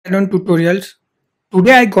Add-on tutorials.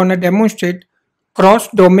 Today I gonna demonstrate cross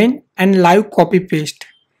domain and live copy paste.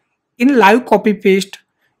 In live copy paste,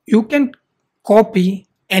 you can copy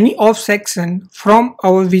any of section from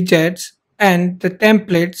our widgets and the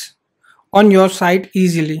templates on your site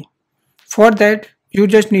easily. For that, you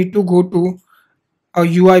just need to go to a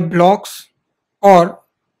UI blocks or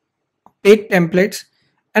paste templates,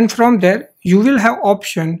 and from there you will have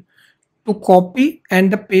option to copy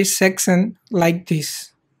and the paste section like this.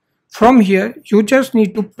 From here, you just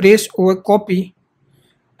need to press over copy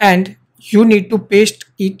and you need to paste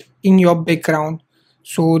it in your background.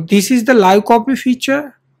 So this is the live copy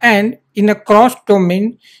feature, and in a cross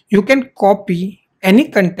domain, you can copy any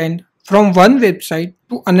content from one website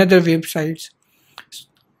to another website.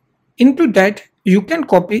 Into that, you can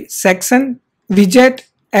copy section, widget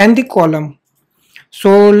and the column.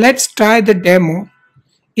 So let's try the demo.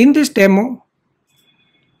 In this demo,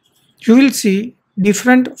 you will see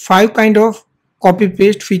different 5 kind of copy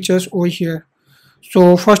paste features over here.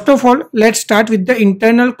 So first of all, let's start with the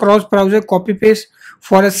internal cross browser copy paste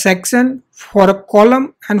for a section, for a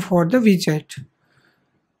column and for the widget.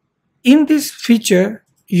 In this feature,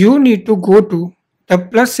 you need to go to the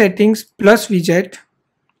plus settings plus widget.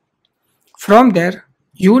 From there,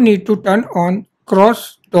 you need to turn on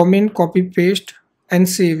cross domain copy paste and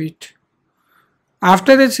save it.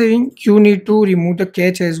 After the saving, you need to remove the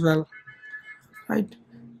cache as well. Right.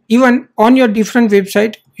 Even on your different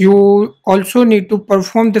website, you also need to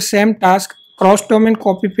perform the same task. Cross domain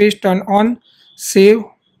copy paste, turn on, save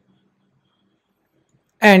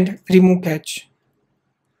and remove cache.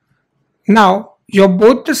 Now your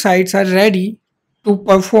both the sites are ready to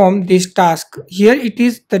perform this task. Here it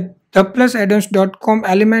is the theplusaddons.com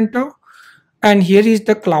Elementor, and here is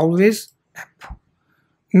the Cloudways app.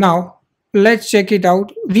 Now let's check it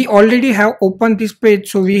out. We already have opened this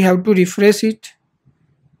page, so we have to refresh it.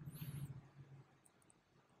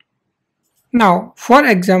 Now, for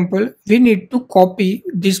example, we need to copy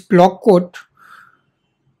this block code.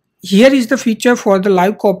 Here is the feature for the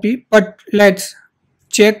live copy, but let's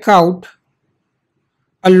check out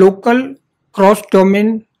a local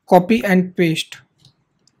cross-domain copy and paste.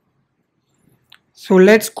 So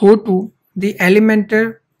let's go to the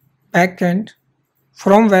Elementor backend,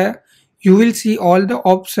 from where you will see all the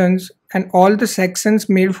options and all the sections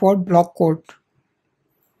made for block code.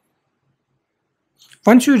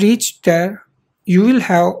 Once you reach there, you will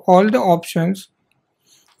have all the options.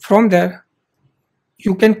 From there,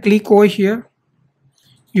 you can click over here.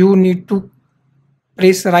 You need to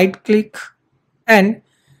press right click and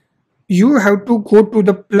you have to go to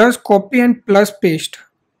the plus copy and plus paste.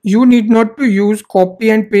 You need not to use copy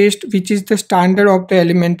and paste, which is the standard of the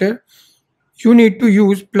Elementor. You need to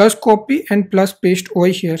use plus copy and plus paste over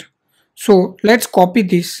here. So let's copy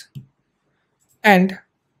this and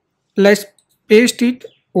let's paste it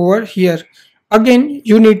over here. Again,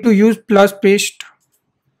 you need to use plus paste.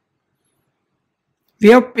 We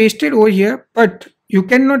have pasted over here, but you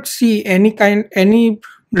cannot see any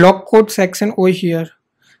block code section over here.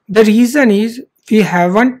 The reason is we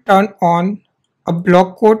haven't turned on a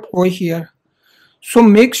block code over here. So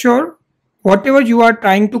make sure whatever you are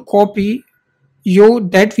trying to copy,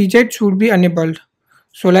 that widget should be enabled.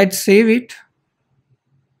 So let's save it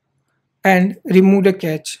and remove the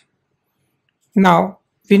cache. Now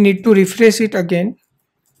we need to refresh it again.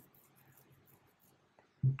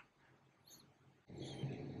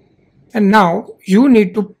 And now you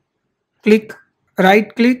need to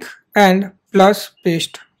right click and plus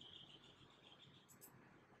paste.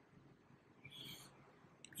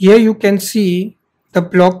 Here you can see the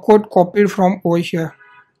block code copied from over here.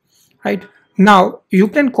 Right. Now you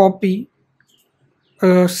can copy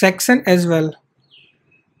a section as well.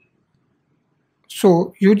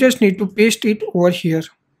 So you just need to paste it over here.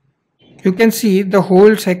 You can see the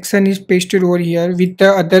whole section is pasted over here with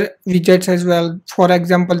the other widgets as well. For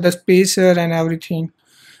example, the spacer and everything.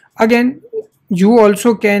 Again, you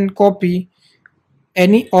also can copy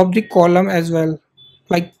any of the column as well,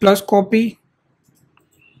 like plus copy.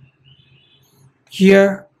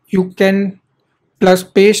 Here you can plus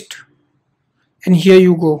paste and here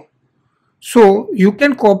you go. So you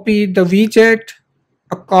can copy the widget,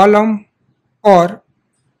 a column or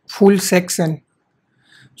full section.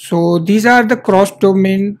 So these are the cross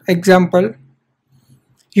domain example.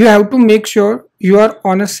 You have to make sure you are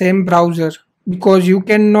on a same browser, because you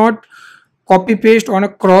cannot copy paste on a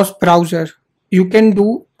cross browser. You can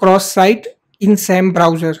do cross site in same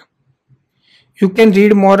browser. You can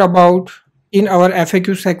read more about in our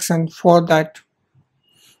FAQ section for that.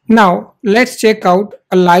 Now let's check out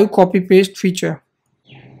a live copy paste feature.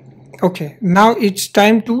 Okay, now it's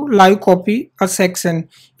time to live copy a section.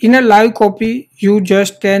 In a live copy, you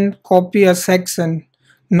just can copy a section,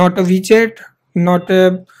 not a widget, not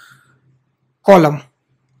a column,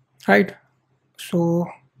 right? So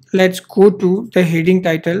let's go to the heading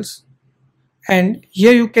titles, and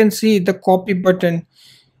here you can see the copy button.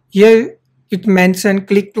 Here it mentioned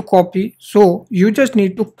click to copy, so you just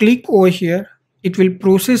need to click over here. It will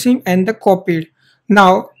processing and the copied.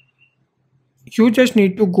 Now you just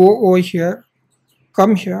need to go over here,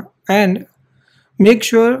 come here, and make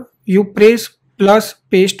sure you press plus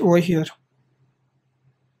paste over here.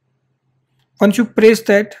 Once you press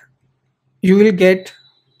that, you will get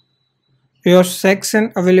your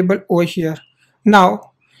section available over here.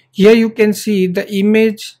 Now here you can see the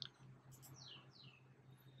image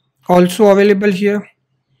also available here,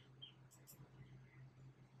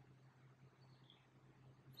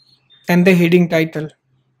 and the heading title.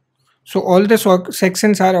 So all the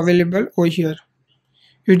sections are available over here.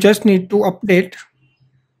 You just need to update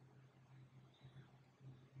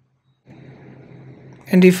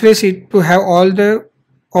and refresh it to have all the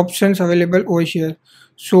options available over here.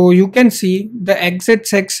 So you can see the exit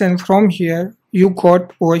section from here you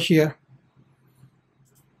got over here,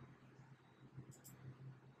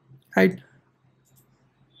 right?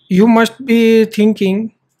 You must be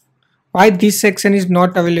thinking why this section is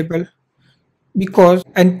not available, because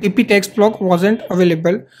an pp text block wasn't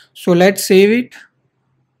available. So let's save it,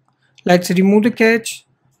 let's remove the cache,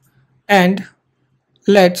 and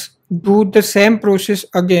let's do the same process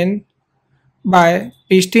again by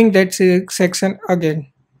pasting that section again.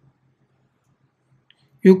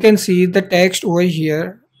 You can see the text over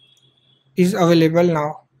here is available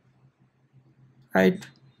now, right?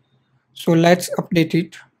 So let's update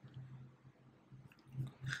it.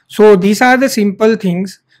 So these are the simple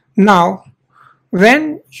things. Now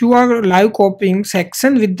when you are live copying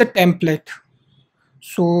section with the template,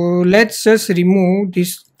 so let's just remove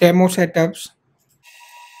these demo setups.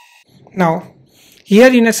 Now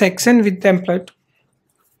here in a section with template,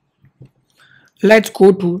 let's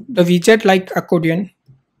go to the widget like accordion.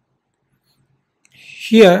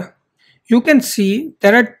 Here you can see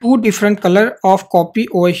there are two different color of copy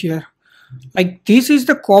over here. Like this is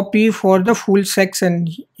the copy for the full section.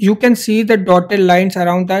 You can see the dotted lines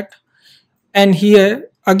around that, and here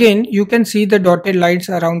again you can see the dotted lines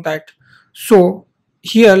around that. So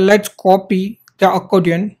here let's copy the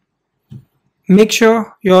accordion. Make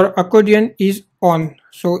sure your accordion is on.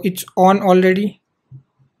 So it's on already.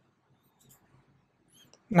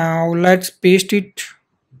 Now let's paste it.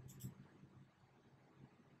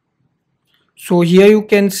 So here you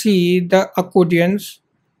can see the accordions,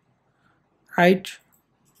 right?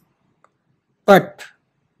 But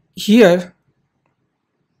here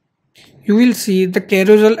you will see the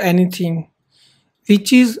carousel anything,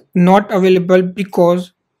 which is not available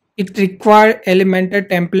because it requires Elementor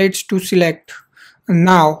templates to select.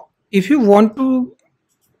 Now if you want to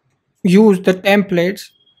use the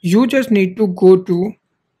templates, you just need to go to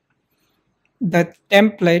the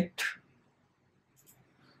template,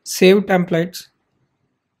 save templates,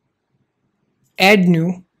 add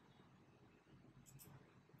new,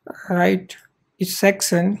 right? It's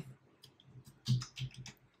section,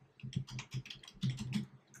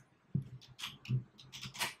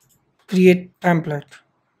 create template.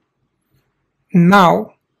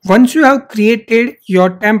 Now once you have created your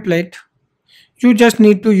template, you just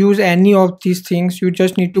need to use any of these things. You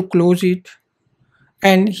just need to close it,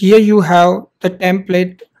 and here you have the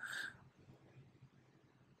template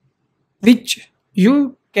which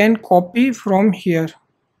you can copy from here,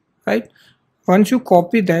 right? Once you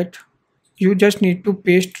copy that, you just need to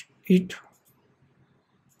paste it,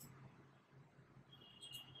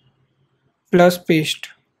 plus paste,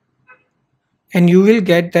 and you will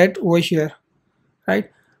get that over here,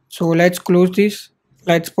 right? So let's close this,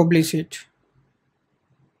 let's publish it.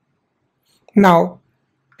 Now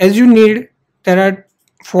as you need, there are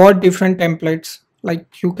 4 different templates,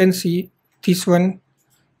 like you can see this one.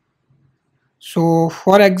 So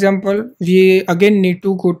for example, we again need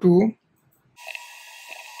to go to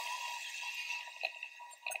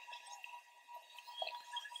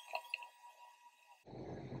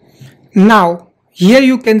now here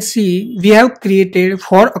you can see we have created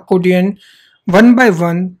for accordion one by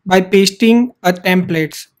one by pasting a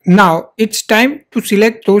templates. Now it's time to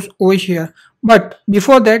select those over here, but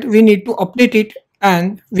before that we need to update it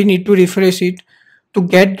and we need to refresh it to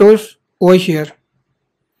get those over here.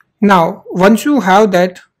 Now once you have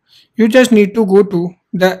that, you just need to go to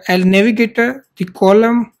the navigator, the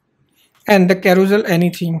column, and the carousel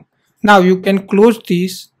anything. Now you can close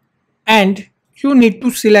these, and you need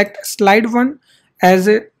to select slide 1 as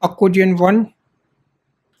accordion 1,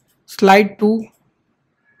 slide 2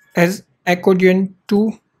 as accordion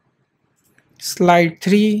 2, slide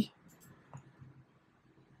 3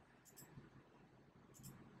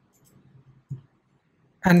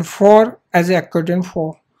 and 4 as accordion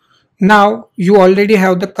 4. Now you already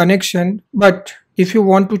have the connection, but if you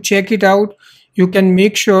want to check it out, you can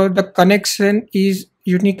make sure the connection is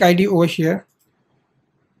unique ID over here.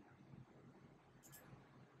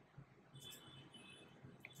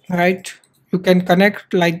 Right, you can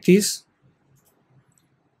connect like this.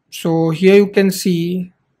 So here you can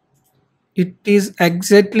see it is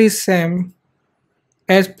exactly same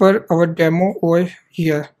as per our demo over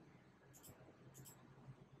here.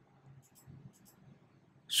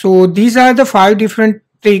 So these are the 5 different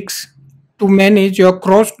tricks to manage your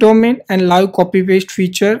cross-domain and live copy-paste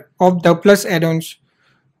feature of the Plus add-ons.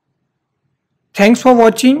 Thanks for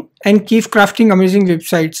watching and keep crafting amazing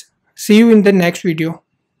websites. See you in the next video.